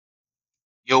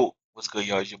Yo, what's good,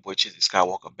 y'all? It's your boy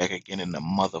ChizzySkywalker back again in the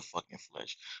motherfucking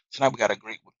flesh. Tonight we got a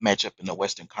great matchup in the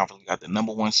Western Conference. We got the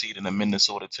 #1 seed in the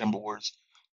Minnesota Timberwolves.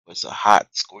 It's a hot,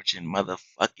 scorching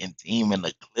motherfucking team in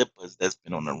the Clippers that's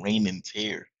been on a reign and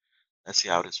tear. Let's see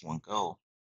how this one go.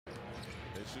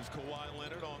 This is Kawhi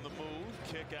Leonard on the move,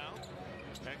 kick out,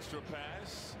 extra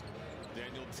pass.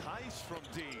 Daniel Tice from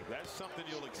deep. That's something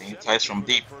you'll accept. Tice from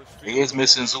deep. He is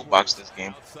missing Zubac this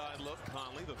game. Outside look,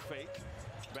 Conley, the fake.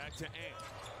 Back to Ant.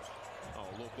 Oh,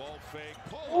 little ball fake.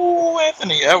 Ooh,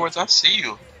 Anthony Edwards, I see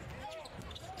you.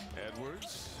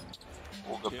 Edwards.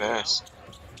 Oh, good pass.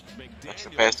 Extra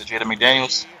pass to Jaden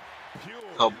McDaniels.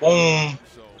 Kaboom.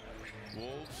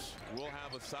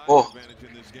 Oh.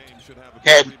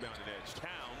 Cat.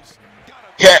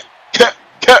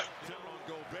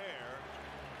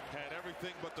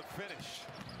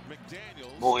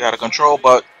 Oh, we got a control,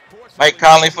 but Mike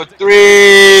Conley for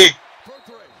three.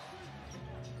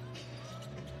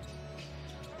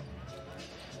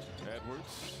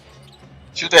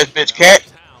 Shoot that bitch, Cat.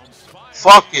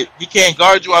 Fuck it. He can't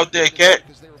guard you out there, Cat.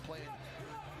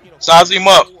 Size him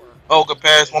up. Oh, good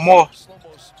pass. One more.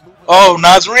 Oh,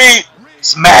 Naz Reid.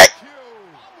 Smack.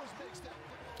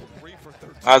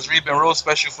 Naz Reid been real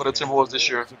special for the Timberwolves this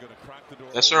year.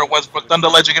 Yes, sir. Westbrook Thunder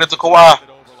legend. Get it to Kawhi.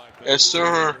 Yes,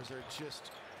 sir.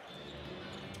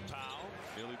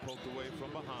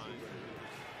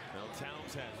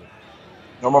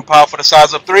 Norman Powell for the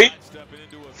size of three.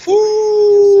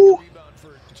 Woo.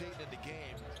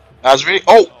 Naz Reid.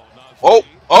 Oh. Oh.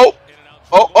 Oh.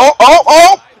 Oh. Oh.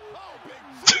 Oh.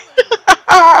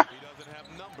 Oh.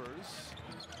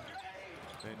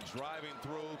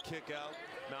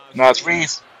 Naz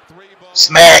Reid.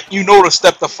 Smack. You know to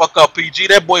step the fuck up, PG.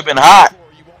 That boy been hot.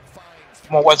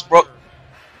 Come on, Westbrook.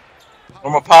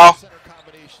 Norman Powell.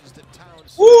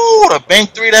 Woo. The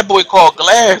bank three. That boy called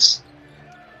glass.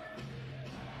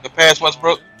 Good pass,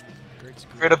 Westbrook.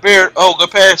 For the beard. Oh,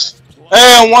 good pass.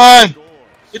 And one.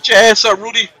 Get your ass up,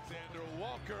 Rudy.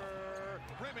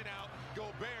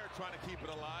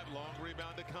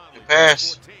 Good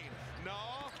pass.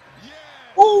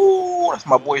 Ooh, that's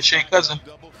my boy Shea Cousin.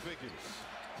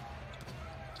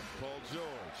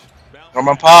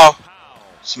 Norman Powell.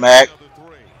 Smack.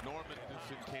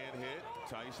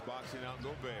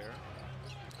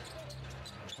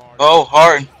 Oh,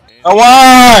 Harden. And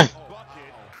one.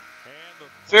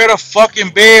 Fear the fucking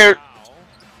beard.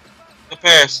 The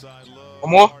pass.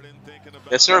 One more.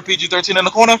 Yes, sir. PG-13 in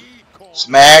the corner.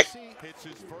 Smack.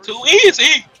 Too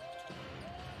easy.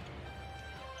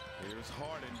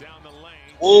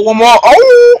 Oh, one more.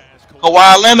 Oh!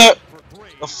 Kawhi Leonard.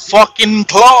 The fucking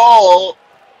claw.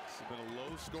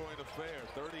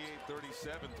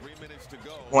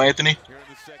 Come on, Anthony.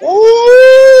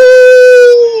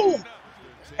 Ooh!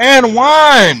 And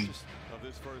one.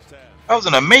 That was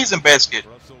an amazing basket.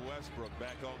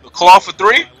 The claw for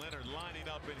three.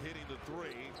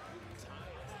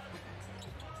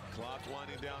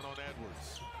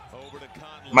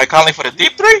 Mike Conley for the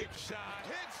deep three.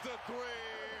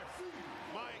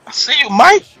 I see you,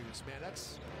 Mike.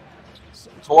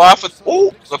 Kawhi for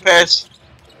ooh, good pass.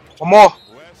 One more.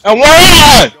 And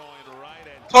one.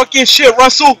 Talk your shit,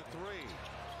 Russell.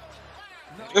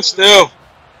 Good still.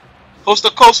 Coast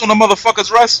to coast on the motherfuckers,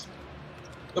 Russ.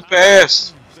 The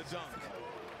pass.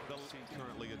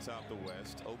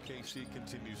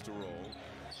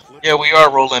 Yeah, we are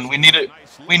rolling. We need it.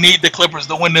 We need the Clippers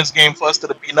to win this game for us to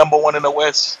be #1 in the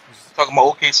West. Talking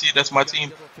about OKC, that's my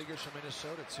team.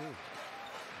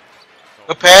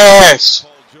 The pass.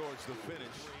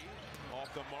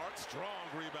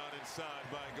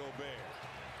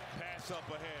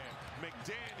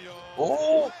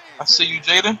 Oh, I see you,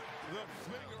 Jaden.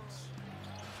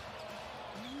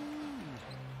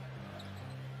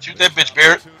 Shoot that bitch,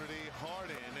 Barrett.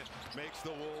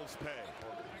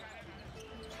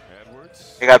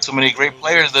 They got too many great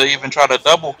players to even try to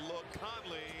double.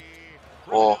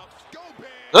 Oh,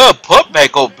 good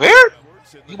putback, Gobert.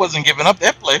 He wasn't giving up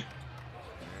that play.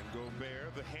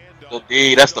 Good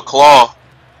D, that's the claw.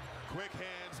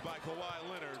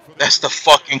 That's the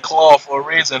fucking claw for a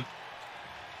reason.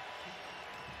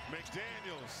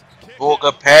 Oh,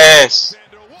 good pass.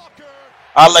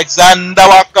 Alexander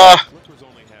Walker.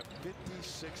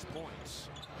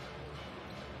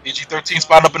 PG-13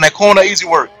 spot up in that corner. Easy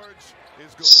work.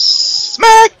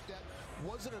 Smack.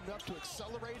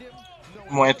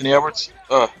 Come on, Anthony Edwards.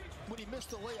 Oh,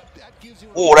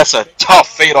 that's a tough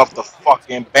fade off the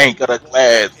fucking bank of the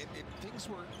glass.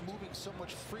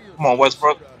 Come on,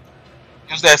 Westbrook.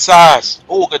 Use that size.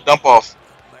 Oh, good dump off.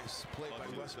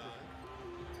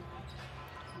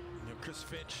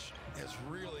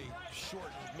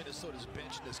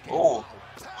 Oh.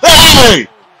 Hey!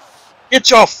 Get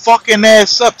your fucking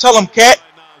ass up. Tell him, cat.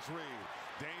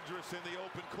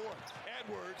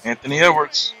 Anthony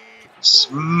Edwards.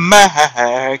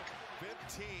 Smack.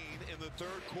 15 in the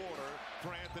third quarter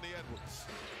for Anthony Edwards.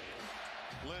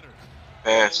 Leonard.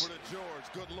 Pass. Over to George.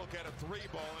 Good look at a three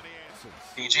ball and he answers.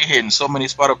 PG hitting so many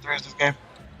spot up threes this game.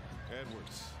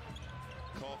 Edwards.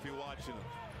 Coffee watching him.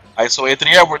 ISO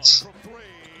Anthony Edwards.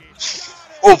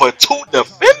 Over 2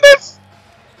 defenders?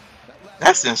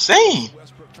 That's insane.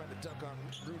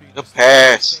 The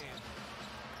pass.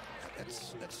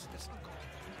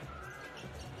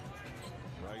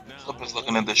 Clippers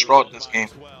looking at distraught this game.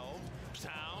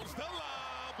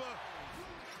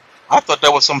 I thought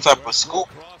that was some type of scoop.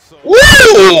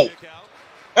 Woo!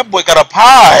 That boy got a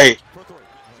pie.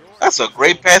 That's a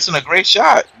great pass and a great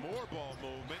shot.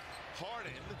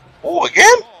 Oh,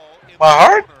 again? My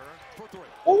heart?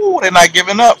 Oh, they're not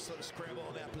giving up.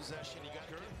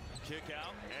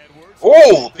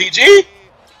 Oh, PG?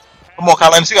 Come on,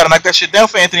 Collins. You got to knock that shit down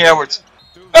for Anthony Edwards.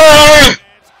 Hey!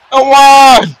 Come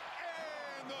on!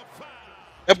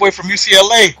 That boy from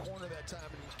UCLA.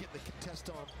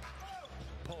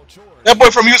 That boy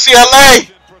from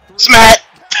UCLA. Smack.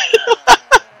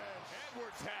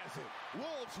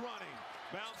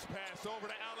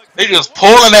 They just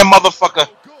pulling that motherfucker.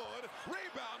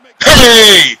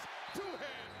 Hey!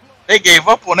 They gave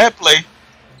up on that play.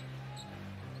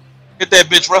 Hit that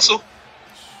bitch, Russell.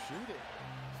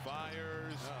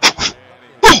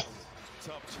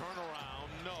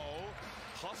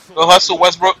 Go hustle,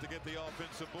 Westbrook.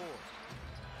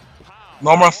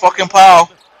 Norman fucking Powell.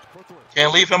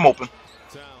 Can't leave him open.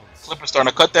 Clippers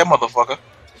starting to cut that motherfucker.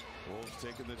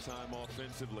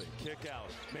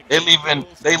 They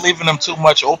leaving them too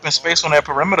much open space on that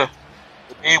perimeter.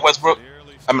 Hey, Westbrook.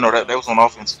 I mean, no, that was on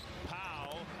offense.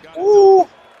 Ooh.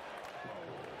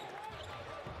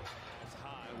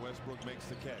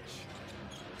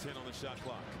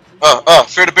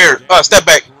 Fear the beard. Step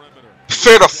back.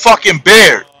 Fear the fucking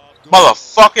beard.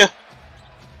 Motherfucker.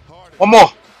 One more.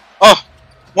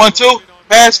 1, 2.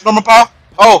 Pass. Norman Powell.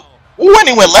 Oh. Ooh, and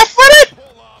he went left footed?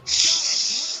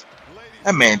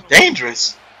 That man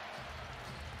dangerous.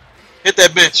 Hit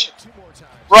that bitch.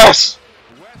 Russ.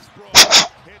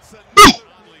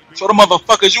 Show the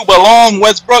motherfuckers you belong,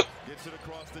 Westbrook.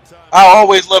 I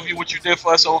always love you what you did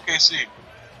for us at OKC.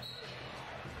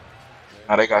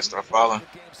 Now they got to start fouling.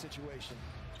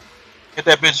 Hit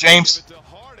that bitch, James.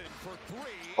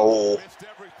 Oh.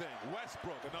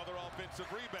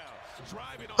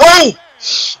 Oh!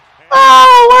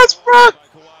 Oh, Westbrook!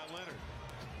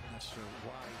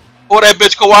 Oh, that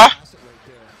bitch, Kawhi.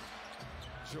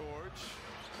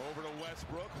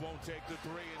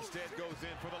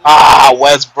 Ah,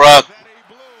 Westbrook.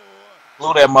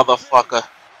 Blew that motherfucker.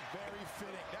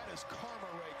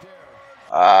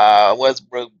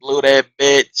 Westbrook blew that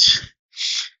bitch.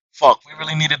 Fuck, we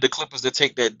really needed the Clippers to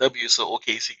take that W so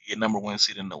OKC could get #1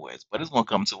 seed in the West. But it's going to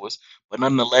come to us. But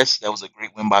nonetheless, that was a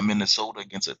great win by Minnesota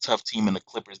against a tough team in the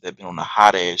Clippers that have been on a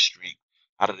hot-ass streak.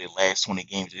 Out of their last 20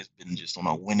 games, they've been just on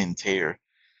a winning tear.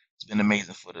 It's been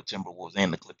amazing for the Timberwolves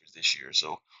and the Clippers this year.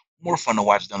 So more fun to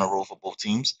watch down the road for both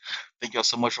teams. Thank y'all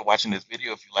so much for watching this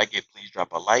video. If you like it, please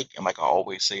drop a like. And like I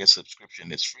always say, a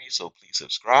subscription is free. So please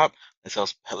subscribe.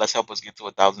 Let's help us get to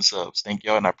 1,000 subs. Thank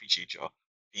y'all, and I appreciate y'all.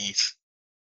 Peace.